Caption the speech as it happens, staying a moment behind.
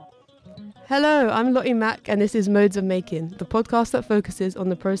Hello, I'm Lottie Mack and this is Modes of Making, the podcast that focuses on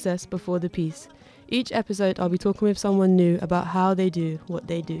the process before the piece. Each episode I'll be talking with someone new about how they do what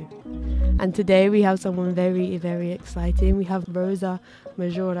they do. And today we have someone very, very exciting. We have Rosa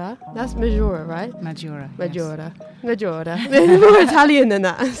Maggiora. That's Maggiora, right? Maggiora. Maggiora. Yes. Maggiora. It's more Italian than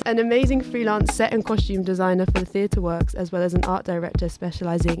that. An amazing freelance set and costume designer for the theatre works, as well as an art director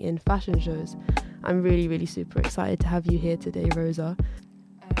specialising in fashion shows. I'm really, really super excited to have you here today, Rosa.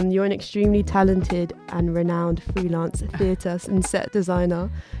 You're an extremely talented and renowned freelance theatre and set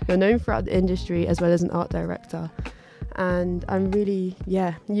designer. You're known throughout the industry as well as an art director. And I'm really,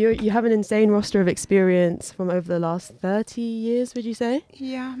 you have an insane roster of experience from over the last 30 years, would you say?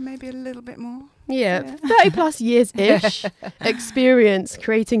 Yeah, maybe a little bit more. Yeah. 30 plus years-ish experience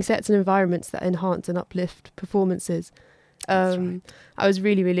creating sets and environments that enhance and uplift performances. Right. I was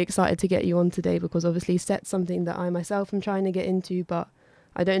really, really excited to get you on today because obviously set's something that I myself am trying to get into, but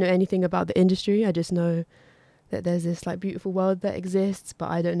I don't know anything about the industry. I just know that there's this like beautiful world that exists, but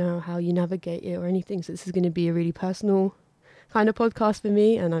I don't know how you navigate it or anything. So this is going to be a really personal kind of podcast for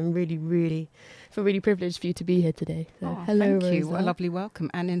me, and I'm really, really privileged for you to be here today. So hello, thank you. Rosa. What a lovely welcome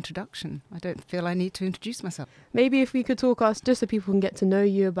and introduction. I don't feel I need to introduce myself. Maybe if we could talk us just so people can get to know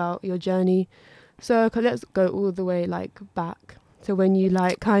you about your journey. So let's go all the way like back to when you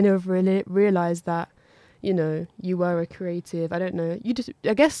like kind of really realized that, you know, you were a creative. I don't know. You just,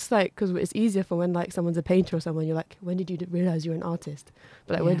 I guess, like, because it's easier for when, like, someone's a painter or someone, you're like, when did you realize you're an artist?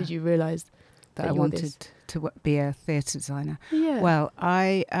 But, like, when did you realize that I wanted to be a theatre designer? Yeah. Well,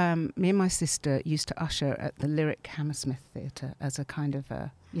 me and my sister used to usher at the Lyric Hammersmith Theatre as a kind of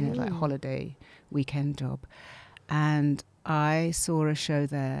a, like holiday weekend job. And I saw a show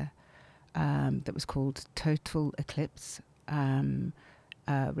there that was called Total Eclipse,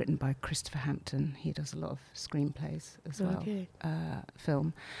 written by Christopher Hampton. He does a lot of screenplays as well,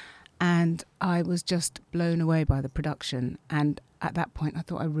 film. And I was just blown away by the production. And at that point, I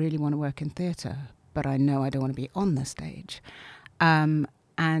thought, I really want to work in theatre, but I know I don't want to be on the stage. And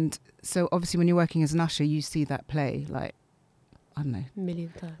so obviously when you're working as an usher, you see that play like, I don't know,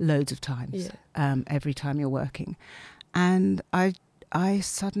 million times, loads of times, every time you're working. And I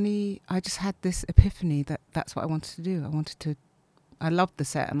just had this epiphany that that's what I wanted to do. I loved the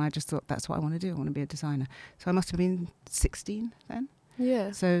set and I just thought that's what I want to do. I want to be a designer. So I must have been 16 then.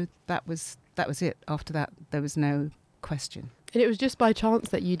 Yeah. So that was it. After that, there was no question. And it was just by chance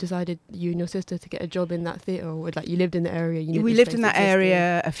that you decided, you and your sister, to get a job in that theatre, or like you lived in the area? We lived in that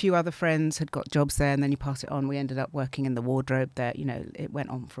area. A few other friends had got jobs there, and then you pass it on. We ended up working in the wardrobe there. You know, it went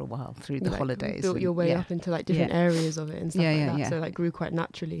on for a while through the holidays. Built your way up into like different areas of it and stuff like that. Yeah. So like grew quite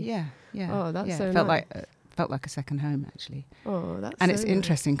naturally. Yeah. Oh, that's so felt nice. Felt like a second home, actually. Oh, that's and so it's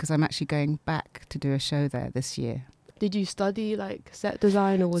interesting because I'm actually going back to do a show there this year. Did you study like set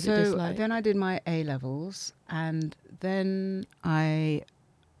design, or was it just like... Then I did my A-levels, and then I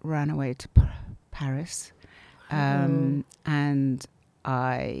ran away to Paris, and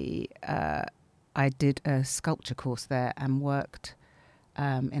I did a sculpture course there and worked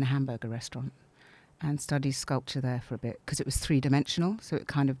in a hamburger restaurant and studied sculpture there for a bit because it was three-dimensional, so it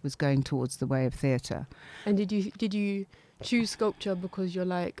kind of was going towards the way of theatre. And did you choose sculpture because you're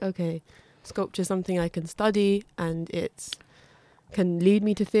like, okay, sculpture is something I can study and it can lead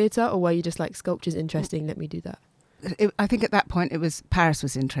me to theatre, or were you just like, sculpture's interesting, let me do that? I think at that point Paris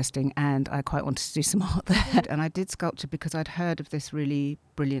was interesting and I quite wanted to do some art there. And I did sculpture because I'd heard of this really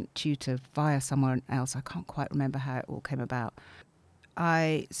brilliant tutor via someone else. I can't quite remember how it all came about.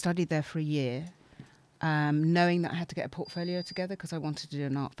 I studied there for a year, knowing that I had to get a portfolio together because I wanted to do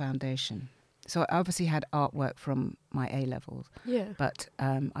an art foundation. So I obviously had artwork from my A-levels, but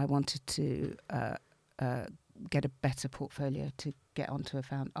I wanted to get a better portfolio to get onto a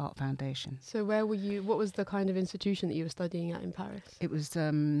art foundation. So where were you? What was the kind of institution that you were studying at in Paris? It was,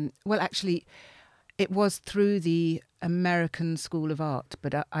 actually, it was through the American School of Art,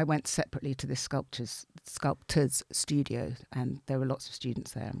 but I went separately to this sculptor's studio, and there were lots of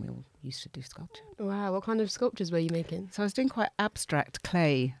students there, and we all used to do sculpture. Wow, what kind of sculptures were you making? So I was doing quite abstract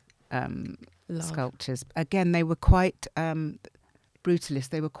clay sculptures. Again, they were quite brutalist.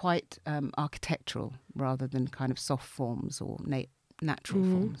 They were quite architectural rather than kind of soft forms or natural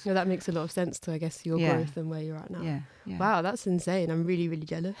forms. Yeah, that makes a lot of sense to, I guess, your growth and where you're at now. Yeah. Wow, that's insane. I'm really, really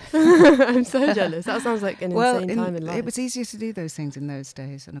jealous. I'm so jealous. That sounds like an insane time in life. It was easier to do those things in those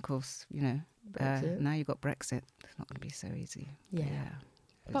days. And of course, now you've got Brexit. It's not going to be so easy. Yeah.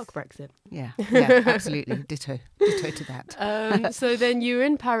 Fuck Brexit. Yeah, absolutely. Ditto to that. So then you were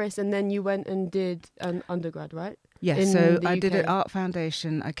in Paris and then you went and did an undergrad, right? Yeah, so I did an art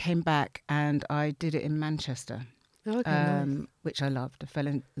foundation. I came back and I did it in Manchester. Okay, nice. which I loved. I fell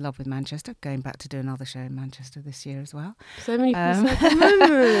in love with Manchester, going back to do another show in Manchester this year as well. So many full circle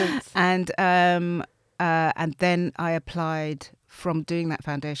moments. And then I applied, from doing that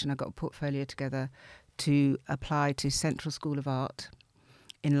foundation, I got a portfolio together to apply to Central School of Art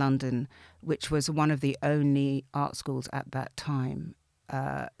in London, which was one of the only art schools at that time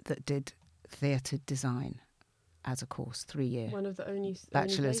that did theatre design as a course, 3-year. One of the only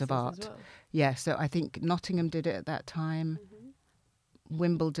Bachelors of Art. as well. Yeah, so I think Nottingham did it at that time.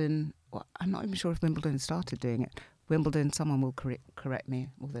 Wimbledon, well, I'm not even sure if Wimbledon started doing it. Wimbledon, someone will correct me,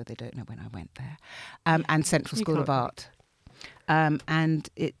 although they don't know when I went there. And Central School of Art. And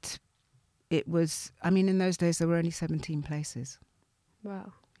it was, I mean, in those days there were only 17 places.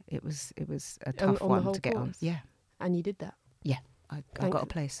 Wow. It was a tough one to get on. Yeah. And you did that? Yeah, I got a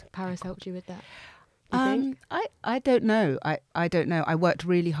place. Paris helped you with that? I don't know. I don't know. I worked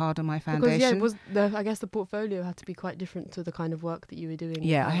really hard on my foundation. Because I guess the portfolio had to be quite different to the kind of work that you were doing.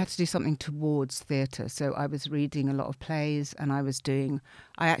 Yeah, I had to do something towards theatre. So I was reading a lot of plays, and I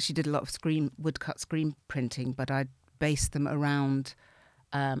actually did a lot of woodcut screen printing, but I based them around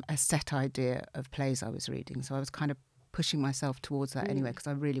a set idea of plays I was reading. So I was kind of pushing myself towards that anyway, because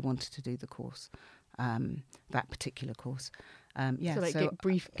I really wanted to do the course, that particular course.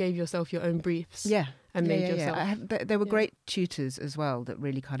 Gave yourself your own briefs. Yeah. And made yourself. There were great tutors as well that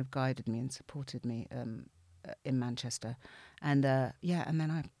really kind of guided me and supported me in Manchester. And and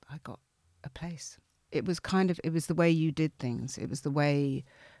then I got a place. It was the way you did things. It was the way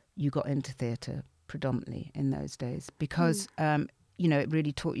you got into theatre predominantly in those days, because it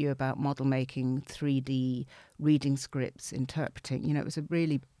really taught you about model making, 3D, reading scripts, interpreting. It was a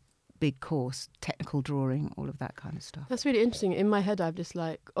really big course, technical drawing, all of that kind of stuff. That's really interesting. In my head, I've just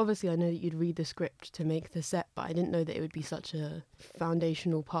obviously I know that you'd read the script to make the set, but I didn't know that it would be such a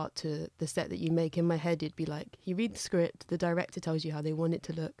foundational part to the set that you make. In my head, it'd be you read the script, the director tells you how they want it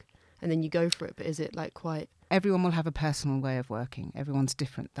to look, and then you go for it. But is it quite... Everyone will have a personal way of working. Everyone's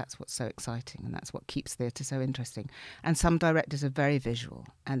different. That's what's so exciting, and that's what keeps theatre so interesting. And some directors are very visual,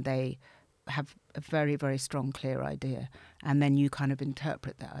 and they have a very, very strong, clear idea, and then you kind of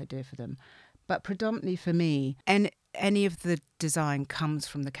interpret that idea for them. But predominantly for me, any of the design comes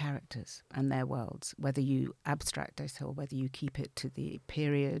from the characters and their worlds, whether you abstract it or whether you keep it to the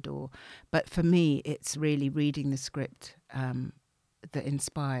period. But for me, it's really reading the script that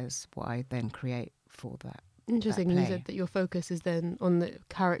inspires what I then create for that. Interesting. That play. You said that your focus is then on the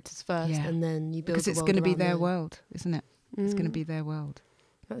characters first, and then you build because it's going to be their world, isn't it? It's going to be their world.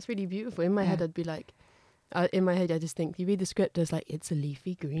 That's really beautiful. In my head, I'd be in my head, I just think you read the script as it's a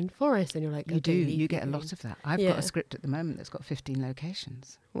leafy green forest, and you're like, you do. You get a lot of that. I've got a script at the moment that's got 15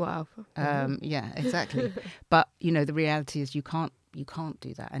 locations. Wow. Yeah, exactly. But the reality is you can't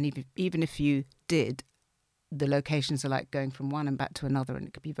do that. And even if you did, the locations are going from one and back to another, and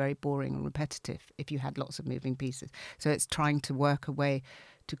it could be very boring and repetitive if you had lots of moving pieces. So it's trying to work a way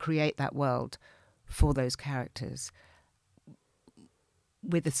to create that world for those characters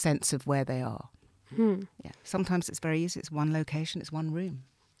with a sense of where they are. Yeah. Sometimes it's very easy. It's one location, it's one room,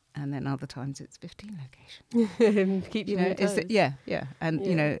 and then other times it's 15 locations. Keep you on your toes.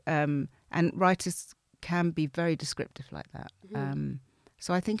 And and writers can be very descriptive like that.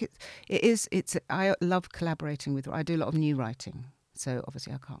 So I think I love collaborating with. I do a lot of new writing. So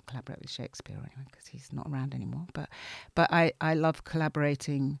obviously I can't collaborate with Shakespeare or anyone because he's not around anymore. But I love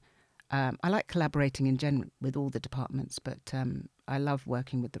collaborating. I like collaborating in general with all the departments, but I love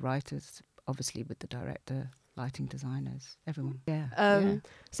working with the writers, obviously with the director, lighting designers, everyone.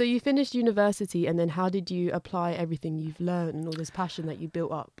 So you finished university, and then how did you apply everything you've learned and all this passion that you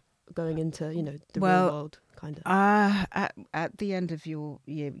built up going into, the real world, kind of? At the end of your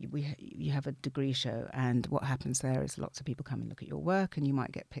year, you have a degree show, and what happens there is lots of people come and look at your work, and you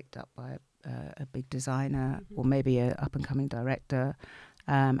might get picked up by a big designer or maybe a up-and-coming director,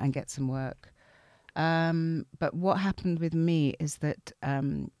 and get some work. But what happened with me is that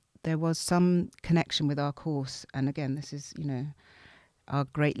there was some connection with our course. And again, this is, our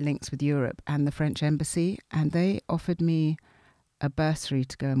great links with Europe and the French embassy. And they offered me a bursary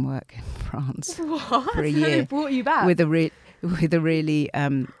to go and work in France for a year. They brought you back? With a really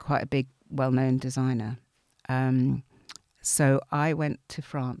quite a big, well-known designer. So I went to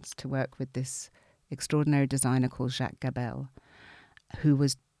France to work with this extraordinary designer called Jacques Gabel, who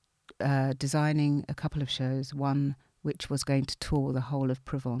was designing a couple of shows, one which was going to tour the whole of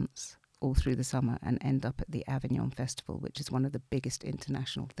Provence all through the summer and end up at the Avignon Festival, which is one of the biggest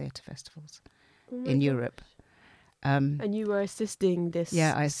international theatre festivals in Europe. And you were assisting this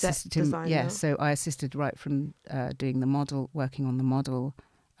I assisted him. designer? Yeah, so I assisted right from doing the model, working on the model,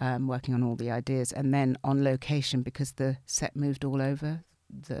 working on all the ideas. And then on location, because the set moved all over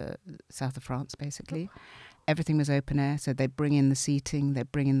the south of France, basically, everything was open air. So they bring in the seating, they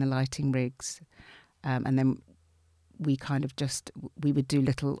bring in the lighting rigs, and then we would do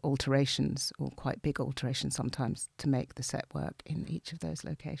little alterations, or quite big alterations sometimes, to make the set work in each of those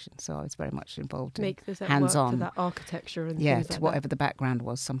locations. So I was very much involved in Make the set hands-on. work to that architecture and Yeah, things to like whatever the background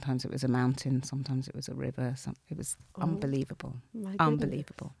was. Sometimes it was a mountain, sometimes it was a river. It was unbelievable. My goodness.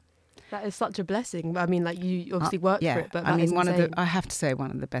 Unbelievable. That is such a blessing. I mean, like, you obviously worked for it, but that is one insane. I have to say, one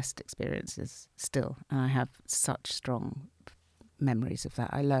of the best experiences still. And I have such strong memories of that.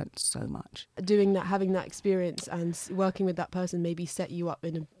 I learnt so much. Doing that, having that experience and working with that person maybe set you up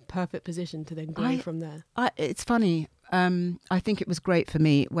in a perfect position to then grow from there. It's funny. I think it was great for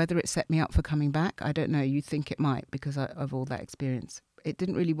me. Whether it set me up for coming back, I don't know. You think it might because of all that experience. It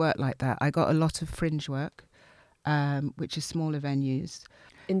didn't really work like that. I got a lot of fringe work, which is smaller venues.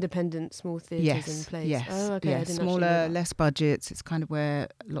 Independent small theatres and plays. Yes. Oh, okay. I didn't Smaller, less budgets. It's kind of where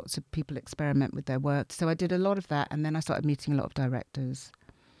lots of people experiment with their work. So I did a lot of that, and then I started meeting a lot of directors,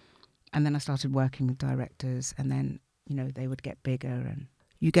 and then I started working with directors, and then they would get bigger, and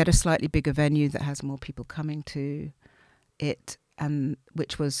you get a slightly bigger venue that has more people coming to it, and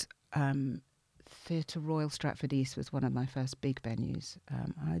which was Theatre Royal Stratford East was one of my first big venues.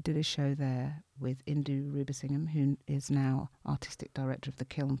 I did a show there with Indu Rubisingham, who is now artistic director of the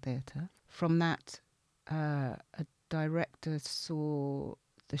Kiln Theatre. From that, a director saw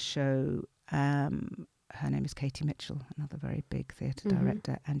the show. Her name is Katie Mitchell, another very big theatre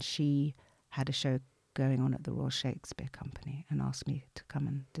director, and she had a show going on at the Royal Shakespeare Company and asked me to come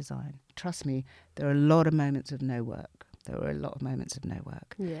and design. Trust me, there are a lot of moments of no work.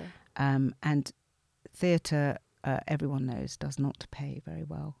 Yeah. And theatre, everyone knows, does not pay very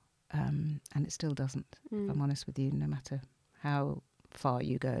well, and it still doesn't, if I'm honest with you, no matter how far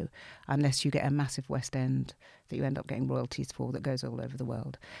you go, unless you get a massive West End that you end up getting royalties for that goes all over the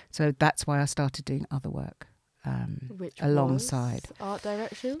world. So that's why I started doing other work Which alongside. Was art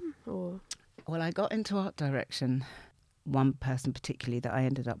direction? Or? Well, I got into art direction. One person particularly that I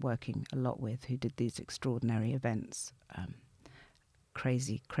ended up working a lot with, who did these extraordinary events,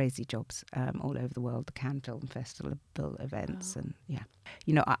 crazy jobs all over the world, the Cannes Film Festival events. And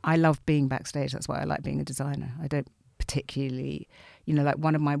I love being backstage. That's why I like being a designer. I don't particularly, like,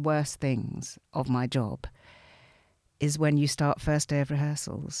 one of my worst things of my job is when you start first day of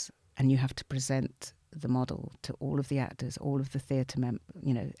rehearsals and you have to present the model to all of the actors, all of the theatre members.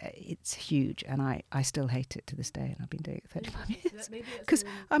 It's huge, and I still hate it to this day, and I've been doing it 35 years. Because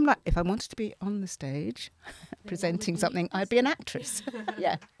I'm like, if I wanted to be on the stage presenting something, I'd be an actress.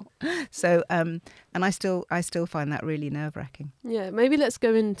 Yeah. So, and I still find that really nerve-wracking. Yeah, maybe let's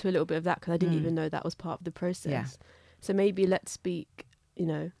go into a little bit of that, because I didn't even know that was part of the process. Yeah. So maybe let's speak.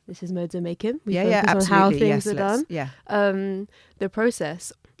 This is Modes of Making. We focus absolutely. On how things are done. Yeah. The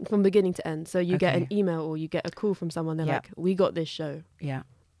process from beginning to end. So you get an email or you get a call from someone. They're like, "We got this show." Yeah.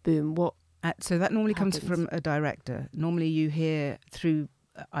 Boom. What? So that normally comes from a director. Normally you hear through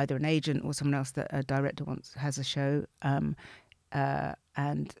either an agent or someone else that a director has a show, and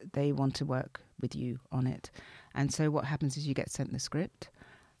they want to work with you on it. And so what happens is you get sent the script.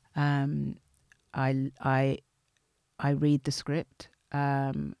 I read the script.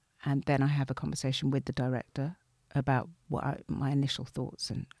 And then I have a conversation with the director about my initial thoughts,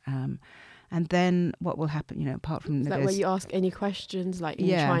 and then what will happen. Apart from where you ask any questions, like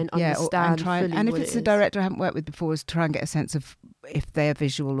try and understand fully. And if it's a director I haven't worked with before, is try and get a sense of if they're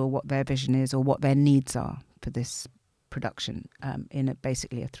visual or what their vision is or what their needs are for this production in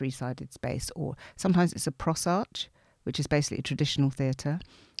basically a 3-sided space, or sometimes it's a cross arch, which is basically a traditional theatre.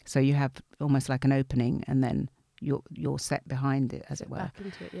 So you have almost like an opening, and then you're set behind it, as it were. Back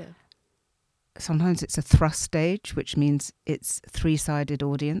into it, yeah. Sometimes it's a thrust stage, which means it's 3-sided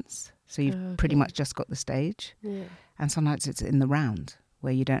audience. So you've pretty much just got the stage. Yeah. And sometimes it's in the round,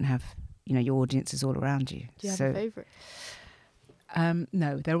 where you don't have, your audience is all around you. Do you have a favourite?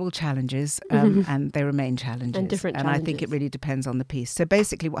 No, they're all challenges, and they remain challenges. And different challenges. And I think it really depends on the piece. So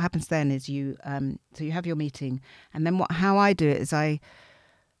basically what happens then is you have your meeting, and then how I do it is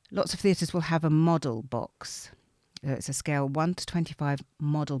lots of theatres will have a model box. It's a scale 1 to 25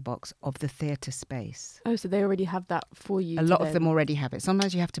 model box of the theatre space. Oh, so they already have that for you. A lot of them already have it.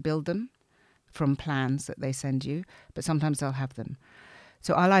 Sometimes you have to build them from plans that they send you, but sometimes they'll have them.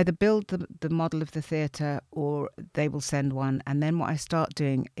 So I'll either build the model of the theatre, or they will send one. And then what I start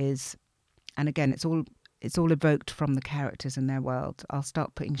doing is, and again, it's all evoked from the characters and their world. I'll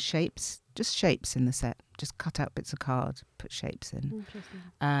start putting shapes in the set. Just cut out bits of card, put shapes in.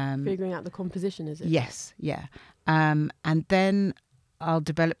 Interesting. Figuring out the composition, is it? Yes, yeah. And then I'll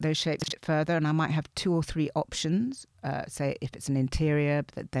develop those shapes further, and I might have 2 or 3 options. Say if it's an interior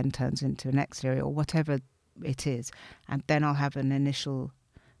that then turns into an exterior or whatever it is, and then I'll have an initial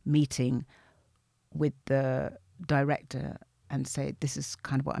meeting with the director and say, this is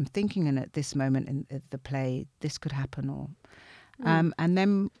kind of what I'm thinking, and at this moment in the play this could happen, or and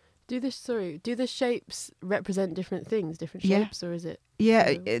then do the shapes represent different things, different shapes, or is it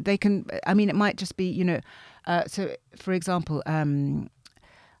they can, I mean, it might just be, so for example,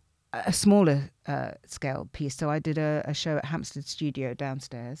 a smaller scale piece. So I did a show at Hampstead Studio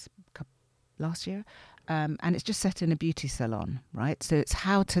downstairs last year, and it's just set in a beauty salon, right? So it's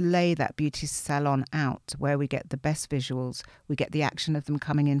how to lay that beauty salon out where we get the best visuals, we get the action of them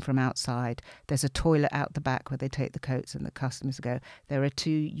coming in from outside. There's a toilet out the back where they take the coats and the customers go. There are 2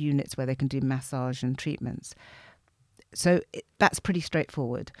 units where they can do massage and treatments. So that's pretty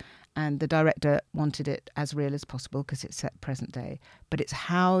straightforward. And the director wanted it as real as possible because it's set present day. But it's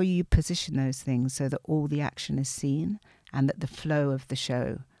how you position those things so that all the action is seen and that the flow of the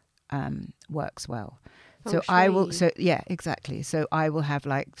show works well. So I will, exactly. So I will have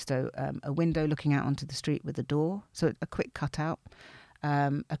a window looking out onto the street with a door. So a quick cutout,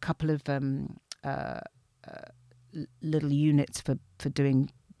 a couple of little units for doing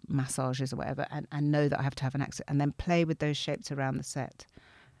massages or whatever, and know that I have to have an exit, and then play with those shapes around the set,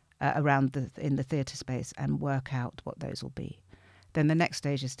 in the theatre space, and work out what those will be. Then the next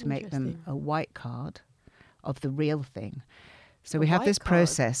stage is to make them a white card of the real thing. So we have this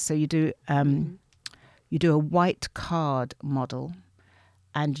process. So you do a white card model,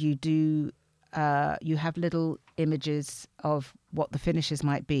 and you have little images of what the finishes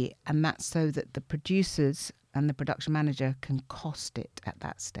might be, and that's so that the producers and the production manager can cost it at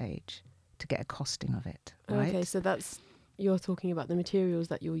that stage to get a costing of it. Right? Okay, so you're talking about the materials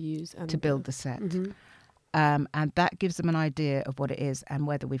that you'll use and to build the set. And that gives them an idea of what it is and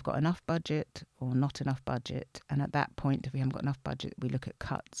whether we've got enough budget or not enough budget. And at that point, if we haven't got enough budget, we look at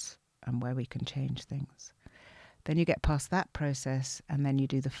cuts and where we can change things. Then you get past that process, and then you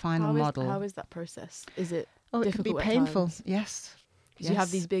do the final model. How is that process? Is it difficult? It can be painful. Times? Yes. Because you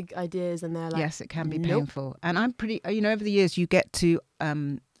have these big ideas, and they're like, yes, it can be painful. And I'm pretty, over the years, you get to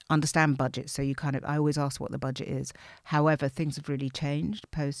understand budget. So I always ask what the budget is. However, things have really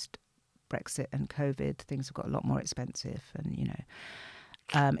changed post Brexit and COVID. Things have got a lot more expensive, and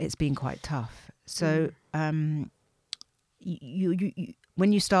it's been quite tough. So you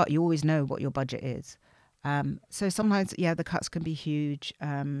when you start, you always know what your budget is. So sometimes, the cuts can be huge,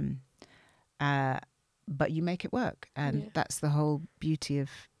 but you make it work, and that's the whole beauty of,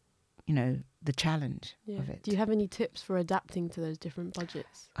 the challenge of it. Do you have any tips for adapting to those different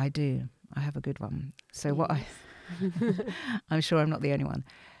budgets? I do. I have a good one. So I'm sure I'm not the only one.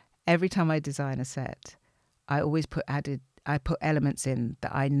 Every time I design a set, I always put elements in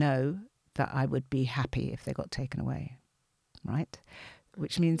that I know that I would be happy if they got taken away, right?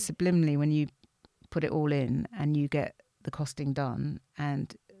 Which means subliminally, when you put it all in and you get the costing done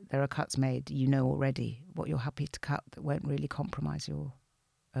and there are cuts made, you know already what you're happy to cut that won't really compromise your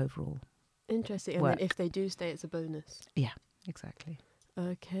overall Interesting. And work. then if they do stay, it's a bonus. Yeah, exactly.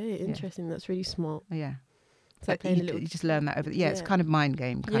 Okay, interesting. That's really smart. Yeah. It's like you just learn that over. It's kind of mind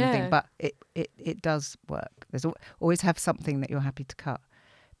game kind of thing, but it does work. There's always have something that you're happy to cut,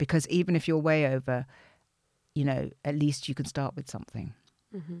 because even if you're way over, at least you can start with something.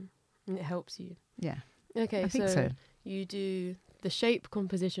 And it helps you. Yeah. Okay, I think so. You do the shape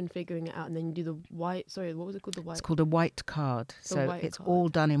composition, figuring it out, and then you do the white. Sorry, what was it called? The white. It's called a white card. It's all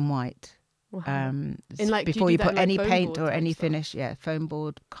done in white. Wow. Before you put any paint or any stuff? finish, foam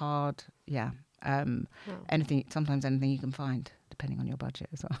board, card, anything. Sometimes anything you can find, depending on your budget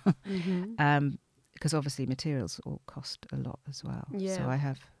as well. Because obviously materials all cost a lot as well. Yeah. So I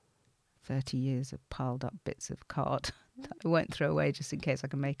have 30 years of piled up bits of card that I won't throw away, just in case I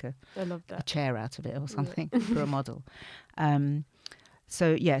can make a chair out of it or something for a model.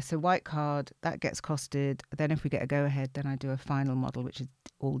 So white card, that gets costed. Then if we get a go ahead, then I do a final model, which is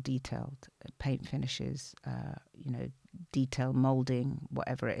all detailed, paint finishes, detail molding,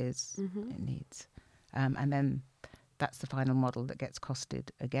 whatever it is it needs. And then that's the final model that gets costed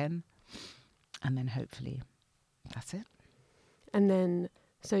again. And then hopefully that's it. And then,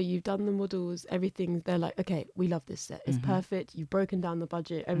 so you've done the models, everything, they're like, okay, we love this set. It's perfect. You've broken down the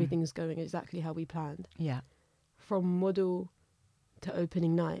budget. Everything's going exactly how we planned. Yeah. From model to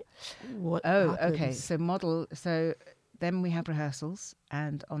opening night, what happens? Okay. So then we have rehearsals.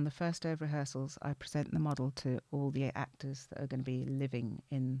 And on the first day of rehearsals, I present the model to all the actors that are going to be living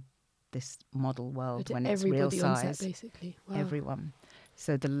in this model world when it's real size. Everybody on set, basically. Wow. Everyone.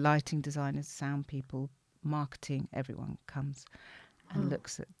 So the lighting designers, sound people, marketing, everyone comes. and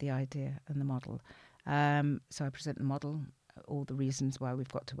looks at the idea and the model. So I present the model, all the reasons why we've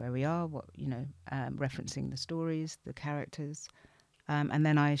got to where we are, referencing the stories, the characters, and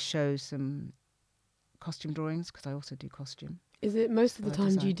then I show some costume drawings because I also do costume. Is it most of the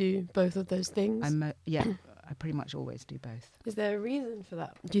time do you do both of those things? I pretty much always do both. Is there a reason for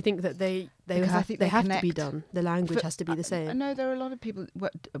that? Do you think that they have to be done? The language has to be the same? No, there are a lot of people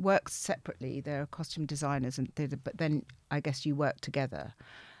work separately. There are costume designers, but then I guess you work together.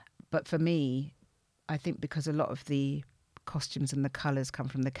 But for me, I think because a lot of the costumes and the colours come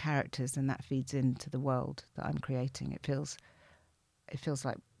from the characters and that feeds into the world that I'm creating, it feels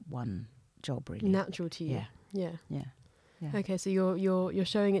like one job really. Natural to you. Yeah. Okay, so you're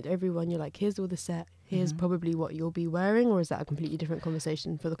showing it to everyone. You're like, here's all the set. Here's probably what you'll be wearing, or is that a completely different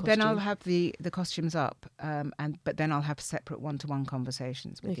conversation for the costume? Then I'll have the costumes up, but then I'll have separate one-to-one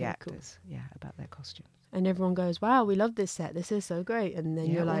conversations with the actors, about their costumes. And everyone goes, "Wow, we love this set. This is so great." And then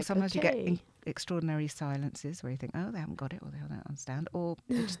you're like, sometimes you get extraordinary silences where you think, "Oh, they haven't got it, or they don't understand, or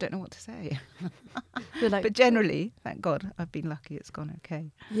they just don't know what to say." But generally, thank God, I've been lucky. It's gone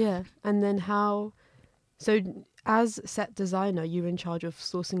okay. Yeah, and then how? So, as set designer, you're in charge of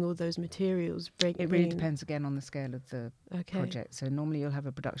sourcing all those materials. It really depends again on the scale of the project. So normally you'll have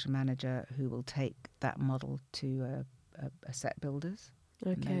a production manager who will take that model to a set builders.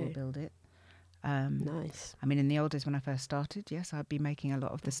 And they will build it. Nice. I mean, in the old days when I first started, yes, I'd be making a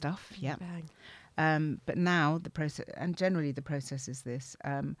lot of the stuff. Yeah. But now the process, and generally the process is this,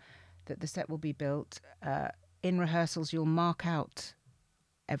 that the set will be built. In rehearsals, you'll mark out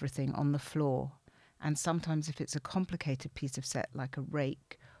everything on the floor. And sometimes if it's a complicated piece of set, like a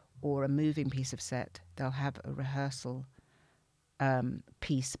rake or a moving piece of set, they'll have a rehearsal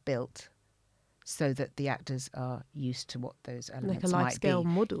piece built so that the actors are used to what those elements might be. Like a life-scale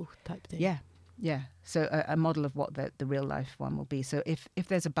model type thing. Yeah. So a model of what the real-life one will be. So if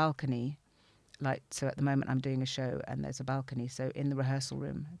there's a balcony, so at the moment I'm doing a show and there's a balcony, so in the rehearsal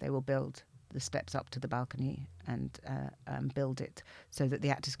room they will build the steps up to the balcony and build it so that the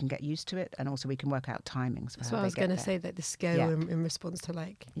actors can get used to it, and also we can work out timings for That's how what I was going to say, that the scale in response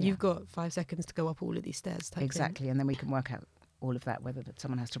to you've got 5 seconds to go up all of these stairs type exactly thing. And then we can work out all of that, whether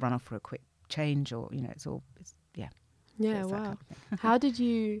someone has to run off for a quick change or wow. So how did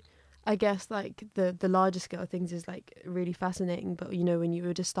you, I guess the larger scale things is really fascinating, but when you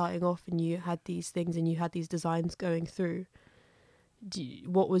were just starting off and you had these things and you had these designs going through,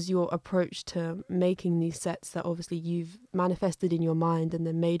 what was your approach to making these sets that obviously you've manifested in your mind and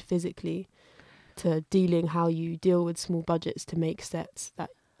then made physically, to how you deal with small budgets to make sets that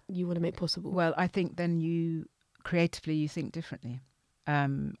you want to make possible? Well, I think then you creatively think differently,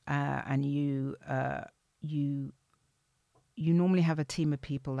 and you normally have a team of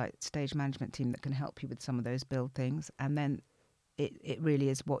people, like stage management team, that can help you with some of those build things, and then it really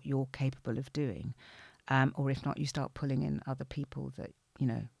is what you're capable of doing. Or if not, you start pulling in other people that,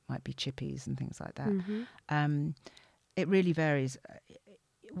 might be chippies and things like that. Mm-hmm. It really varies.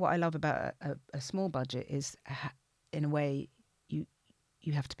 What I love about a small budget is, in a way, you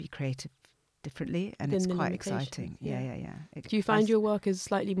have to be creative differently, and it's quite exciting. Yeah. Do you find your work is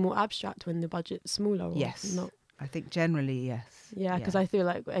slightly more abstract when the budget's smaller? Or yes. Not? I think generally, yes. Yeah, because I feel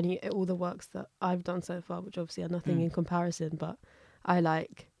like all the works that I've done so far, which obviously are nothing in comparison, but I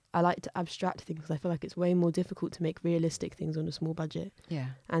like to abstract things because I feel like it's way more difficult to make realistic things on a small budget. Yeah.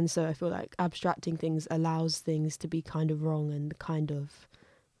 And so I feel like abstracting things allows things to be kind of wrong and kind of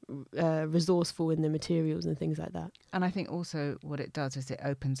resourceful in the materials and things like that. And I think also what it does is it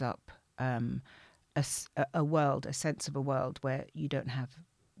opens up a world, a sense of a world where you don't have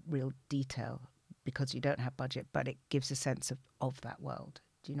real detail because you don't have budget, but it gives a sense of that world.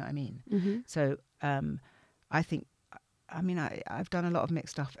 Do you know what I mean? Mm-hmm. So I think, I've done a lot of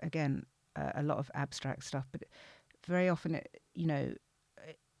mixed stuff, again, a lot of abstract stuff, but very often,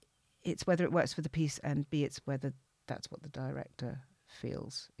 it's whether it works for the piece, and B, it's whether that's what the director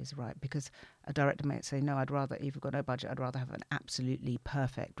feels is right. Because a director might say, no, I'd rather, if you've got no budget, I'd rather have an absolutely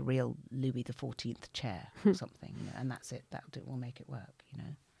perfect, real Louis XIV chair or something, and that's it. Will make it work,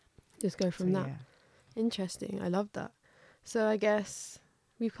 Just go from that. Yeah. Interesting. I love that. So I guess...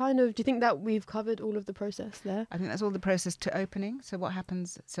 do you think that we've covered all of the process there? I think that's all the process to opening. So what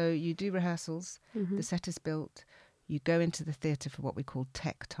happens, so you do rehearsals, the set is built, you go into the theatre for what we call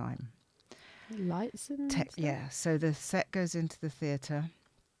tech time. Lights and stuff? Yeah, so the set goes into the theatre,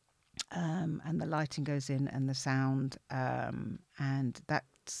 and the lighting goes in and the sound, and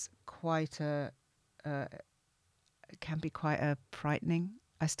that's can be quite a frightening.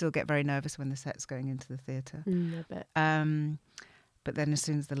 I still get very nervous when the set's going into the theatre. I bet. But then as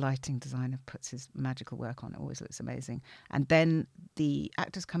soon as the lighting designer puts his magical work on, it always looks amazing. And then the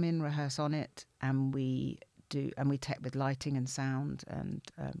actors come in, rehearse on it, and we tech with lighting and sound and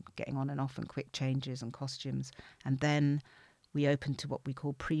getting on and off and quick changes and costumes. And then we open to what we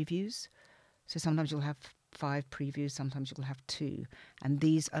call previews. So sometimes you'll have 5 previews, sometimes you'll have 2. And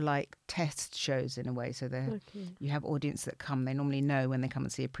these are like test shows in a way. So you have audience that come, they normally know when they come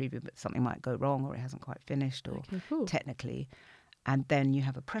and see a preview, but something might go wrong or it hasn't quite finished or technically. And then you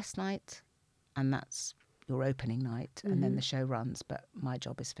have a press night, and that's your opening night, and then the show runs, but my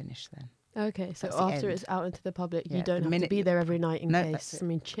job is finished then. Okay, so after it's out into the public, you don't have to be there every night in case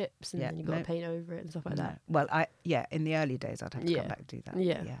chips, and then you've got to paint over it and stuff like that. Well, in the early days, I'd have to come back and do that.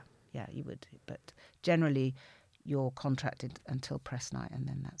 Yeah, you would. But generally, you're contracted until press night, and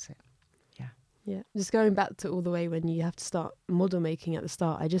then that's it. Yeah, just going back to all the way when you have to start model making at the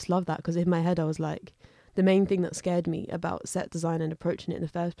start, I just love that, because in my head I was like, the main thing that scared me about set design and approaching it in the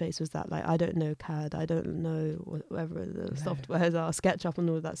first place was that, like, I don't know CAD, I don't know whatever the softwares are, SketchUp and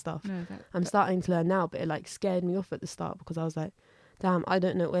all of that stuff. I'm starting to learn now, but it like scared me off at the start, because I was like, damn, I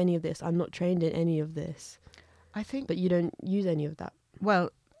don't know any of this. I'm not trained in any of this. I think. But you don't use any of that. Well,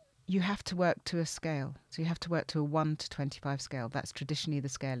 you have to work to a scale. So you have to work to a 1 to 25 scale. That's traditionally the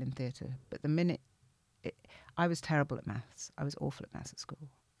scale in theatre. But the minute I was terrible at maths. I was awful at maths at school.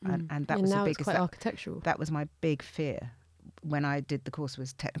 And that was the biggest. It's quite architectural. That was my big fear when I did the course,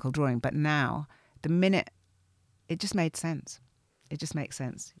 was technical drawing. But now, the minute, it just made sense. It just makes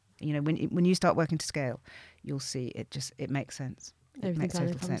sense. You know, when you start working to scale, you'll see it makes sense. It makes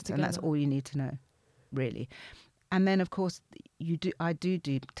total sense, and that's all you need to know, really. And then, of course, I do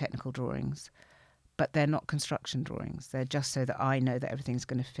technical drawings, but they're not construction drawings. They're just so that I know that everything's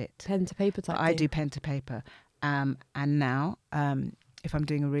going to fit. Pen to paper type. I do pen to paper, and now. If I'm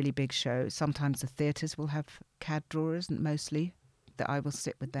doing a really big show, sometimes the theatres will have CAD drawers, mostly, that I will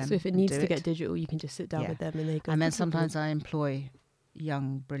sit with them. So if it needs to get digital, you can just sit down with them and they go. And then sometimes I employ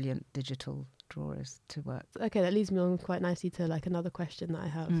young, brilliant digital drawers to work. Okay, that leads me on quite nicely to like another question that I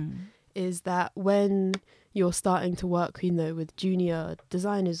have. Is that when you're starting to work, you know, with junior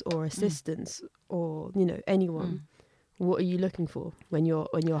designers or assistants or, you know, anyone, what are you looking for when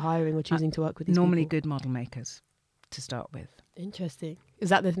you're hiring or choosing to work with these normally people? Good model makers to start with. Interesting. Is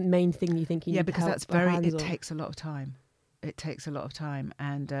that the main thing you think you need? Yeah, because that's it takes a lot of time. It takes a lot of time,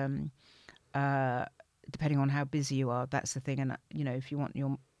 and depending on how busy you are, that's the thing. And you know, if you want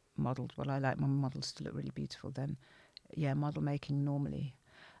your models, well, I like my models to look really beautiful. Then, model making normally,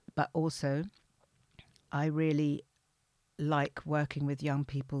 but also, I really like working with young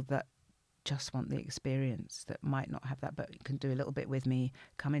people that just want the experience, that might not have that, but can do a little bit with me.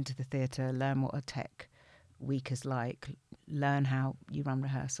 Come into the theatre, learn what a tech week is like, learn how you run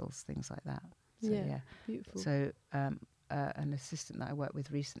rehearsals, things like that. So, beautiful. So an assistant that I worked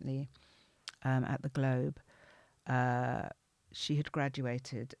with recently at the Globe, she had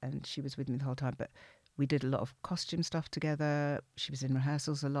graduated and she was with me the whole time, but we did a lot of costume stuff together. She was in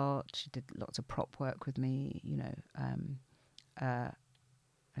rehearsals a lot. She did lots of prop work with me, you know, and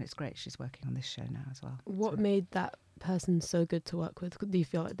it's great. She's working on this show now as well. What made that person so good to work with? Do you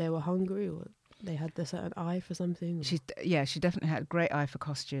feel like they were hungry, or they had a certain eye for something? She definitely had a great eye for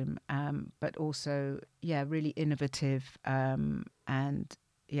costume, but also, really innovative, and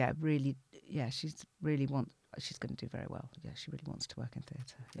she's going to do very well. Yeah, she really wants to work in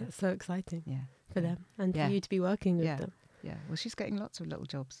theatre. Yeah. That's so exciting for them and for you to be working with them. Yeah, well, she's getting lots of little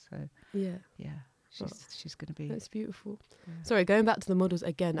jobs, so she's going to be. That's beautiful. Yeah. Sorry, going back to the models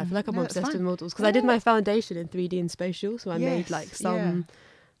again. I feel like I'm obsessed with models because I did my foundation in 3D and spatial, so I made like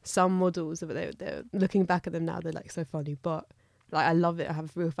some models, but they're looking back at them now, they're like so funny, but like I love it. I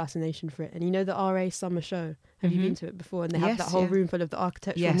have a real fascination for it. And you know the RA summer show, have you been to it before? And they have that whole room full of the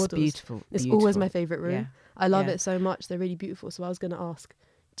architectural models. Beautiful. It's always my favourite room. I love it so much. They're really beautiful. So I was going to ask,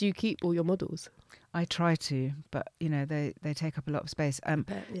 do you keep all your models? I try to, but you know they take up a lot of space.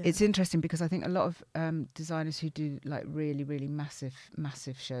 It's interesting because I think a lot of designers who do like really, really massive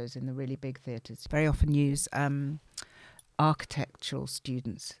shows in the really big theatres very often use architectural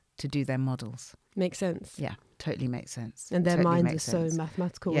students to do their models. Makes sense. Yeah, totally makes sense. And their minds are so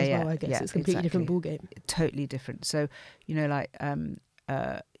mathematical as well, I guess. It's a completely different ballgame. Totally different. So, you know, like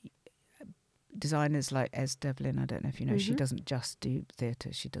designers like Es Devlin, I don't know if you know, she doesn't just do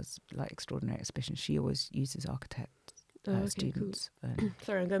theatre, she does like extraordinary exhibitions. She always uses architect students. Cool.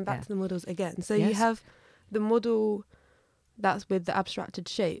 Sorry, I'm going back to the models again. So you have the model that's with the abstracted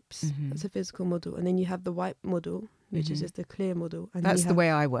shapes, that's a physical model, and then you have the white model, which is just a clear model. And that's the way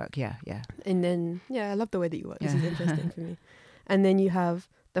I work, And then, I love the way that you work. This is interesting for me. And then you have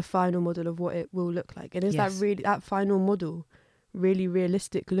the final model of what it will look like. And is that really, that final model really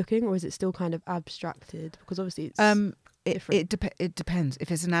realistic looking, or is it still kind of abstracted? Because obviously it's it depends.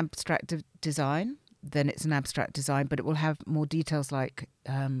 If it's an abstract design, then it's an abstract design, but it will have more details like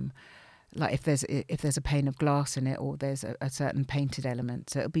if there's a pane of glass in it, or there's a certain painted element.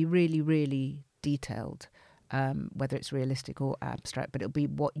 So it'll be really, really detailed, whether it's realistic or abstract, but it'll be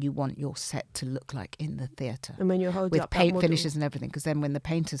what you want your set to look like in the theatre. And when you're holding with up paint that model, finishes and everything, because then when the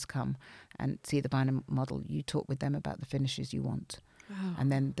painters come and see the final model, you talk with them about the finishes you want. wow.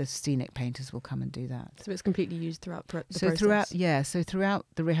 And then the scenic painters will come and do that. So it's completely used throughout the So process. throughout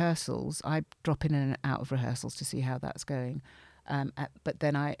the rehearsals, I drop in and out of rehearsals to see how that's going. But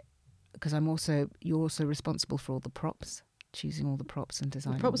then because you're also responsible for all the props, choosing all the props and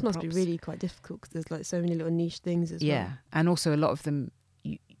designing. The props all the must be really quite difficult because there's like so many little niche things as well. Yeah, and also a lot of them,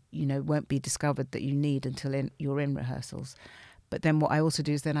 you know, won't be discovered that you need until you're in rehearsals. But then what I also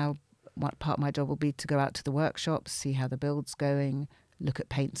do is part of my job will be to go out to the workshops, see how the build's going, look at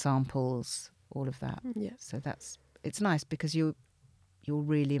paint samples, all of that. Yeah. So it's nice because you're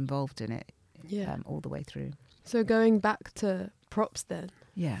really involved in it. Yeah. All the way through. So going back to props then,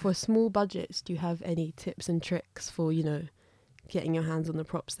 Yeah. for small budgets, do you have any tips and tricks for, you know, getting your hands on the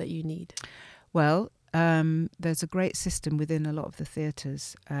props that you need? Well, there's a great system within a lot of the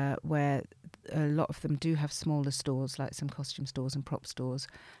theatres where a lot of them do have smaller stores, like some costume stores and prop stores.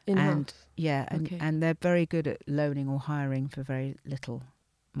 In-house? And they're very good at loaning or hiring for very little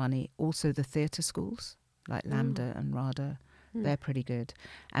money. Also the theatre schools, like Lambda and RADA, they're pretty good.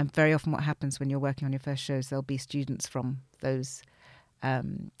 And very often what happens when you're working on your first shows, there'll be students from those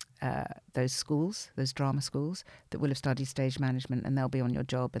schools, those drama schools, that will have studied stage management, and they'll be on your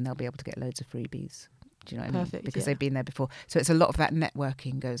job and they'll be able to get loads of freebies. Do you know what I mean? Perfect, Because yeah. they've been there before. So it's a lot of that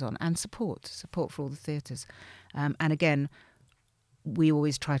networking goes on, and support for all the theatres. And again, we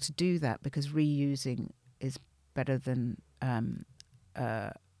always try to do that because reusing is better than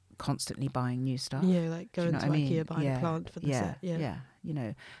constantly buying new stuff. Yeah, like Do you going know to what I mean? IKEA, buying a plant for the set. Yeah, you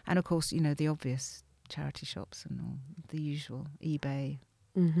know. And of course, you know, the obvious charity shops and all the usual, eBay,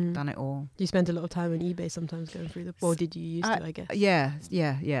 done it all. Do you spend a lot of time on eBay sometimes going through or did you used to, I guess? Yeah.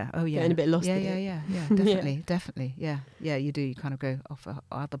 Oh, yeah. Getting a bit lost in it. it. Yeah, definitely. Yeah, you do. You kind of go off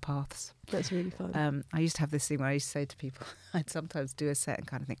other paths. That's really fun. I used to have this thing where I used to say to people, I'd sometimes do a set and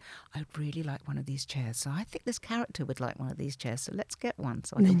kind of think, I'd really like one of these chairs. So I think this character would like one of these chairs. So let's get one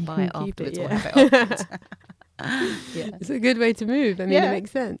so I can buy it afterwards or have it afterwards. Yeah. It's a good way to move. I mean, it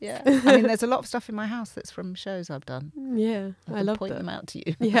makes sense. Yeah. I mean, there's a lot of stuff in my house that's from shows I've done. Yeah, I love point that. them out to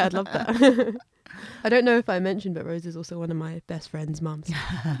you. Yeah, I'd love that. I don't know if I mentioned, but Rose is also one of my best friend's mums.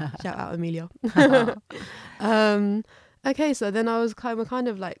 Shout out Amelia. Okay, so then we're kind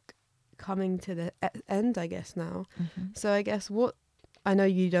of like coming to the end, I guess, now. Mm-hmm. So I guess I know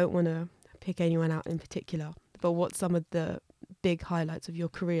you don't want to pick anyone out in particular, but what's some of the big highlights of your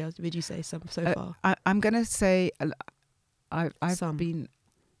career, would you say, so far? I'm going to say I've Some. been...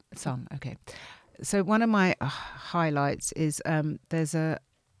 Some, okay. So one of my highlights is there's a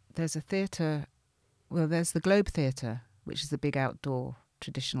theatre... Well, there's the Globe Theatre, which is the big outdoor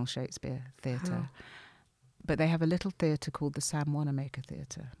traditional Shakespeare theatre. Wow. But they have a little theatre called the Sam Wanamaker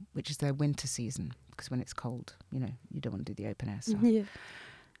Theatre, which is their winter season, because when it's cold, you know, you don't want to do the open air stuff. Yeah.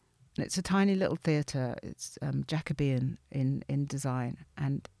 And it's a tiny little theatre. It's Jacobean in design,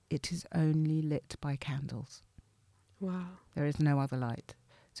 and it is only lit by candles. Wow. There is no other light.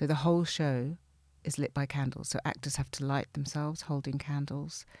 So the whole show is lit by candles. So actors have to light themselves holding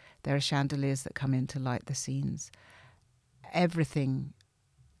candles. There are chandeliers that come in to light the scenes. Everything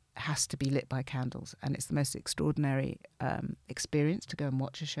has to be lit by candles, and it's the most extraordinary experience to go and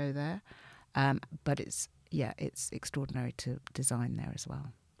watch a show there. But it's extraordinary to design there as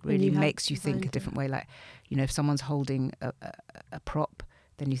well. Really makes you think a different way. Like, you know, if someone's holding a prop,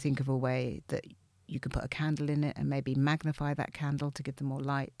 then you think of a way that you can put a candle in it and maybe magnify that candle to give them more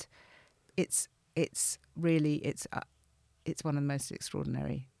light. It's really one of the most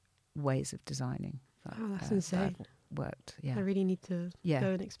extraordinary ways of designing. Oh, that's insane. That I've worked. Yeah, I really need to go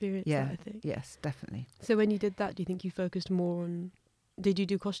and experience that, I think. Yes, definitely. So when you did that, do you think you focused more on... Did you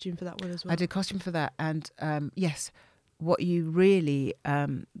do costume for that one as well? I did costume for that, and yes, what you really...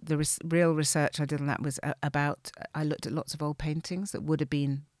 real research I did on that was about... I looked at lots of old paintings that would have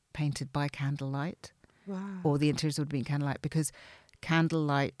been painted by candlelight. Wow. Or the interiors would have been candlelight, because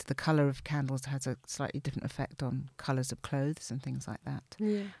candlelight, the colour of candles has a slightly different effect on colours of clothes and things like that.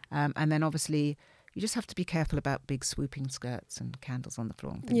 Yeah. And then obviously you just have to be careful about big swooping skirts and candles on the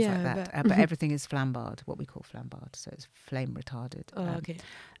floor and things like that. But everything is flambard, what we call flambard, so it's flame retarded. Okay.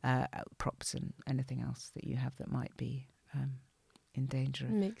 Props and anything else that you have that might be in danger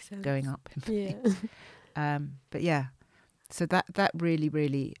of Makes sense. going up in flames. Yeah. But yeah, So that really,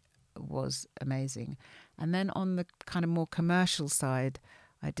 really was amazing. And then on the kind of more commercial side,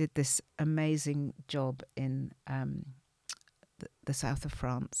 I did this amazing job in the south of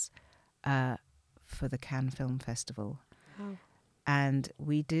France for the Cannes Film Festival. Wow. And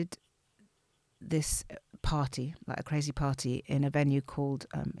we did this party, like a crazy party, in a venue called,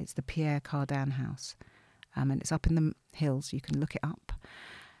 it's the Pierre Cardin House. And it's up in the hills. You can look it up.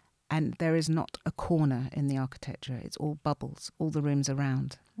 And there is not a corner in the architecture. It's all bubbles, all the rooms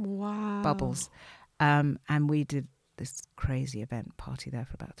around. Wow. Bubbles. And we did this crazy event party there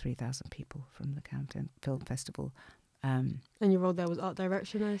for about 3,000 people from the Cannes Film Festival. And your role there was art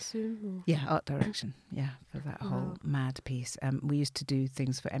direction, I assume? Or? Yeah, art direction. Yeah, for that whole mad piece. We used to do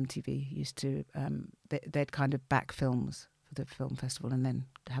things for MTV. They'd kind of back films for the film festival and then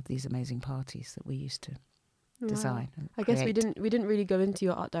have these amazing parties that we used to design. And I guess we didn't really go into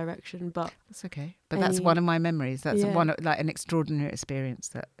your art direction, but that's okay. But that's one of my memories. That's an extraordinary experience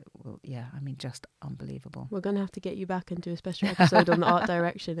that, just unbelievable. We're gonna have to get you back and do a special episode on the art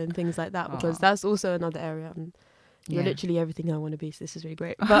direction and things like that, because that's also another area. You're literally everything I want to be, so this is really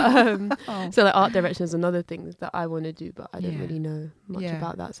great. But so like art direction is another thing that I want to do, but I don't really know much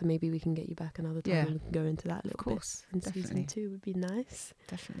about that. So maybe we can get you back another time and we can go into that a little bit. And season 2 would be nice.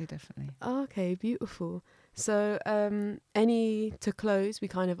 Definitely. Okay, beautiful. So to close, we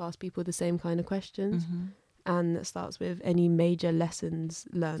kind of ask people the same kind of questions. Mm-hmm. And that starts with any major lessons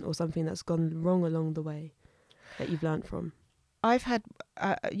learned or something that's gone wrong along the way that you've learned from. I've had,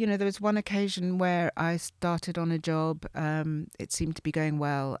 there was one occasion where I started on a job, it seemed to be going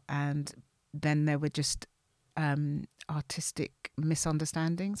well, and then there were just artistic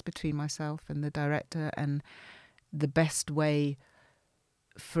misunderstandings between myself and the director, and the best way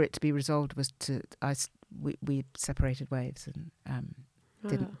for it to be resolved was we separated ways and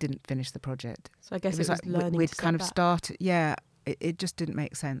didn't finish the project. So I guess it was like learning we'd to kind of back. started, it just didn't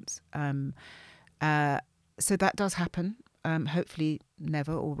make sense. So that does happen. Hopefully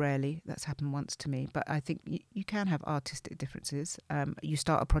never or rarely. That's happened once to me. But I think you can have artistic differences. You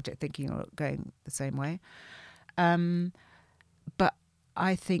start a project thinking you're going the same way. But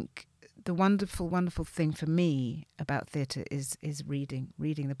I think the wonderful, wonderful thing for me about theatre is reading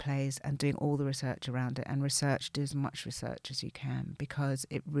the plays and doing all the research around it. And do as much research as you can, because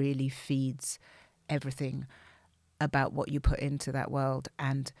it really feeds everything about what you put into that world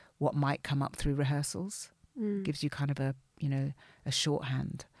and what might come up through rehearsals. Gives you kind of a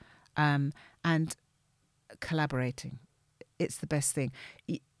shorthand, and collaborating. It's the best thing.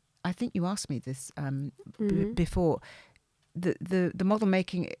 I think you asked me this before. The model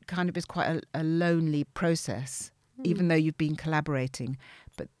making kind of is quite a lonely process, even though you've been collaborating.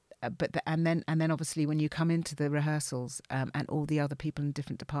 And then obviously when you come into the rehearsals and all the other people in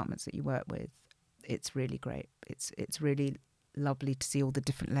different departments that you work with, it's really great. It's really lovely to see all the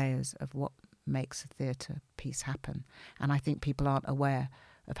different layers of what makes a theatre piece happen. And I think people aren't aware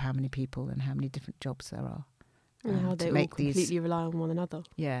of how many people and how many different jobs there are. And how they all completely rely on one another.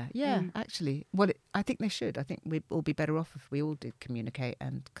 Yeah, actually. Well, I think they should. I think we'd all be better off if we all did communicate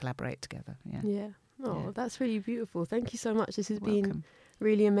and collaborate together. Yeah. That's really beautiful. Thank you so much. This has been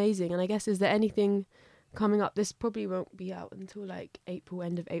really amazing. And I guess, is there anything coming up? This probably won't be out until like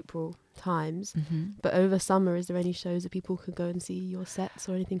end of April times. But over summer, is there any shows that people could go and see your sets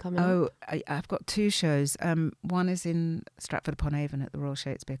or anything coming up? I've got 2 shows. One is in Stratford-upon-Avon at the Royal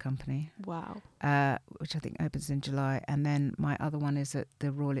Shakespeare Company. Wow. Which I think opens in July. And then my other one is at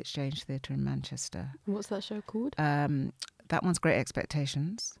the Royal Exchange Theatre in Manchester. What's that show called? That one's Great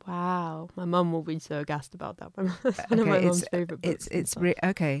Expectations. Wow. My mum will be so gassed about that. That's one of my mum's favourite books.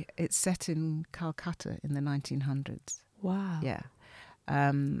 It's set in Calcutta in the 1900s. Wow. Yeah.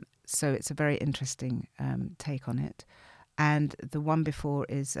 So it's a very interesting take on it. And the one before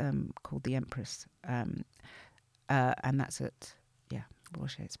is called The Empress. And that's at Royal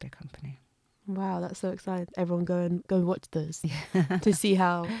Shakespeare Company. Wow, that's so exciting. Everyone go and watch those to see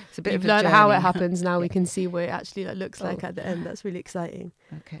how it's a bit you've of a learned journey. how it happens. Now we can see what it actually looks like at the end. That's really exciting.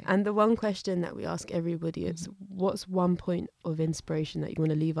 Okay. And the one question that we ask everybody is, what's one point of inspiration that you want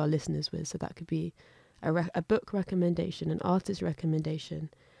to leave our listeners with? So that could be a book recommendation, an artist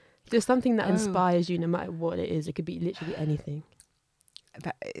recommendation, just something that inspires you no matter what it is. It could be literally anything.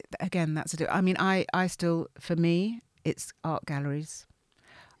 I still, for me, it's art galleries.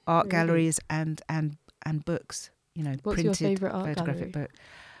 And books, What's printed your favourite art photographic gallery? book.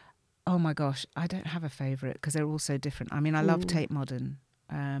 Oh my gosh, I don't have a favourite because they're all so different. I mean, I love Tate Modern,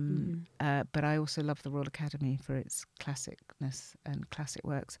 but I also love the Royal Academy for its classicness and classic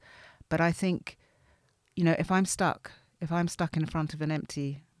works. But I think, if I'm stuck in front of an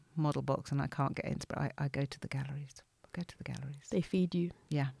empty model box and I can't get into it, I go to the galleries. go to the galleries. They feed you.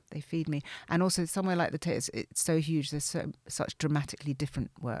 Yeah, they feed me. And also somewhere like the Tate, it's so huge. There's such dramatically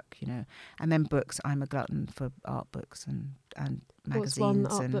different work, you know. And then books. I'm a glutton for art books and magazines. What's one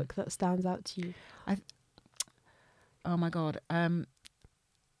art book that stands out to you? Oh my God. Oh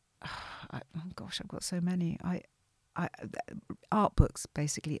gosh, I've got so many. Art books,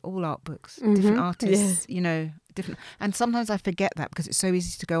 basically, all art books, different artists, you know, different. And sometimes I forget that because it's so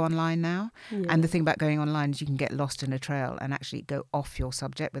easy to go online now. Yeah. And the thing about going online is you can get lost in a trail and actually go off your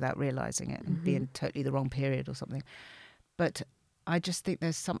subject without realising it and be in totally the wrong period or something. But I just think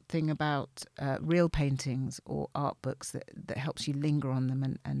there's something about real paintings or art books that helps you linger on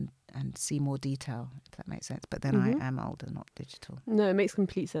them and see more detail, if that makes sense. But then I am older, not digital. No, it makes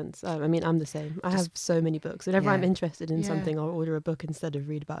complete sense. I mean, I'm the same. I have so many books. Whenever I'm interested in something, I'll order a book instead of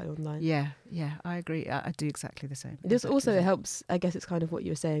read about it online. Yeah, I agree. I do exactly the same. This also helps, I guess it's kind of what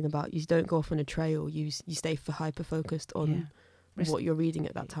you were saying about you don't go off on a trail, you stay hyper-focused on what you're reading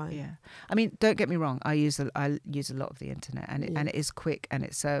at that time. Yeah, I mean, don't get me wrong. I use a lot of the internet, and it is quick and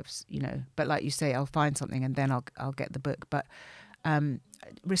it serves, you know. But like you say, I'll find something and then I'll get the book. But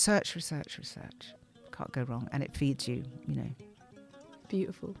research. Can't go wrong, and it feeds you, you know.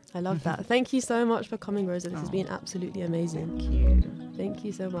 Beautiful. I love that. Thank you so much for coming, Rosa. This has been absolutely amazing. Thank you. Thank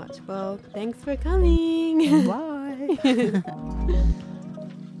you so much. Well, thanks for coming. Bye.